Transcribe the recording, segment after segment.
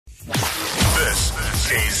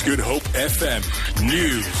This is Good Hope FM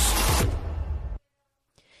News.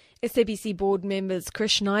 SABC board members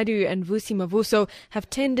Krish, Naidoo and Vusi Mavuso have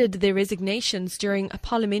tendered their resignations during a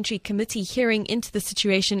parliamentary committee hearing into the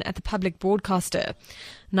situation at the public broadcaster.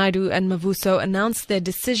 Naidoo and Mavuso announced their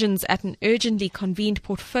decisions at an urgently convened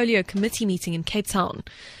portfolio committee meeting in Cape Town.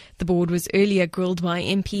 The board was earlier grilled by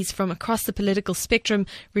MPs from across the political spectrum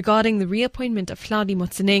regarding the reappointment of Hlaudi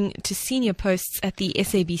Motsoeneng to senior posts at the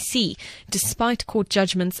SABC, despite court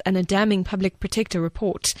judgments and a damning public protector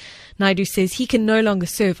report. Naidoo says he can no longer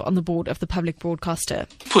serve on the board of the public broadcaster.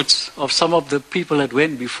 Puts of some of the people that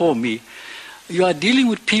went before me, you are dealing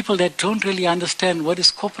with people that don't really understand what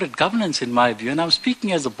is corporate governance, in my view. And I'm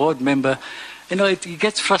speaking as a board member. You know, it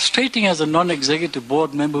gets frustrating as a non-executive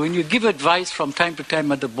board member when you give advice from time to time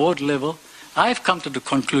at the board level. I've come to the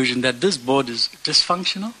conclusion that this board is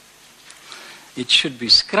dysfunctional. It should be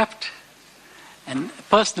scrapped. And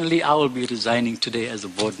personally, I will be resigning today as a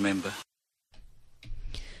board member.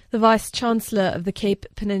 The Vice-Chancellor of the Cape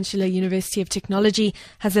Peninsula University of Technology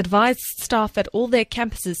has advised staff at all their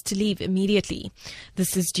campuses to leave immediately.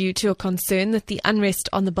 This is due to a concern that the unrest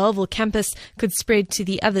on the Bellville campus could spread to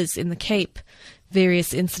the others in the Cape.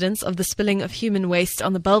 Various incidents of the spilling of human waste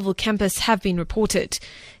on the Bellville campus have been reported.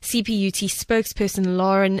 CPUT spokesperson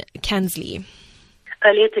Lauren Kansley.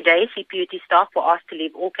 Earlier today, CPUT staff were asked to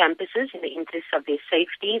leave all campuses in the interest of their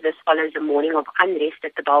safety. This follows a morning of unrest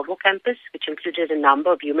at the Bellville campus, which included a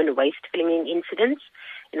number of human waste flinging incidents.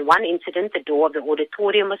 In one incident, the door of the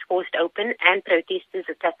auditorium was forced open and protesters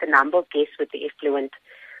attacked a number of guests with the effluent.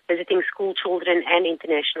 Visiting school children and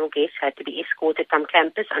international guests had to be escorted from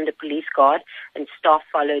campus under police guard, and staff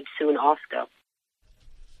followed soon after.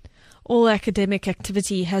 All academic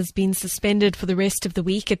activity has been suspended for the rest of the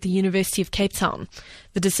week at the University of Cape Town.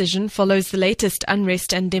 The decision follows the latest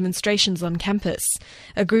unrest and demonstrations on campus.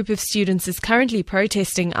 A group of students is currently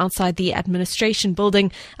protesting outside the administration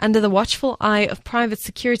building under the watchful eye of private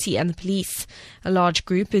security and the police. A large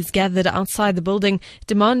group is gathered outside the building,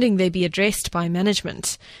 demanding they be addressed by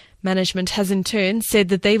management. Management has in turn said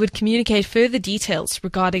that they would communicate further details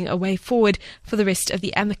regarding a way forward for the rest of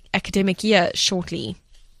the academic year shortly.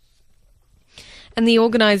 And the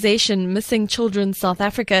organisation Missing Children South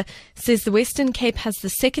Africa says the Western Cape has the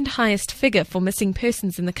second highest figure for missing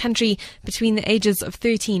persons in the country between the ages of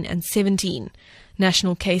 13 and 17.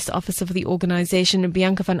 National Case Officer for the organisation,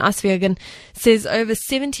 Bianca van Aswegen, says over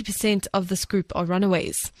 70% of this group are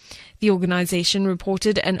runaways. The organisation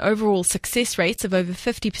reported an overall success rate of over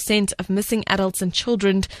 50% of missing adults and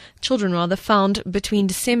children found between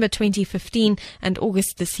December 2015 and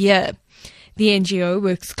August this year. The NGO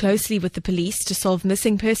works closely with the police to solve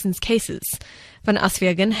missing persons cases. Van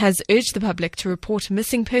Aswegen has urged the public to report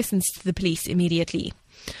missing persons to the police immediately.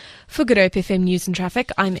 For Good Hope FM News and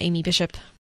Traffic, I'm Amy Bishop.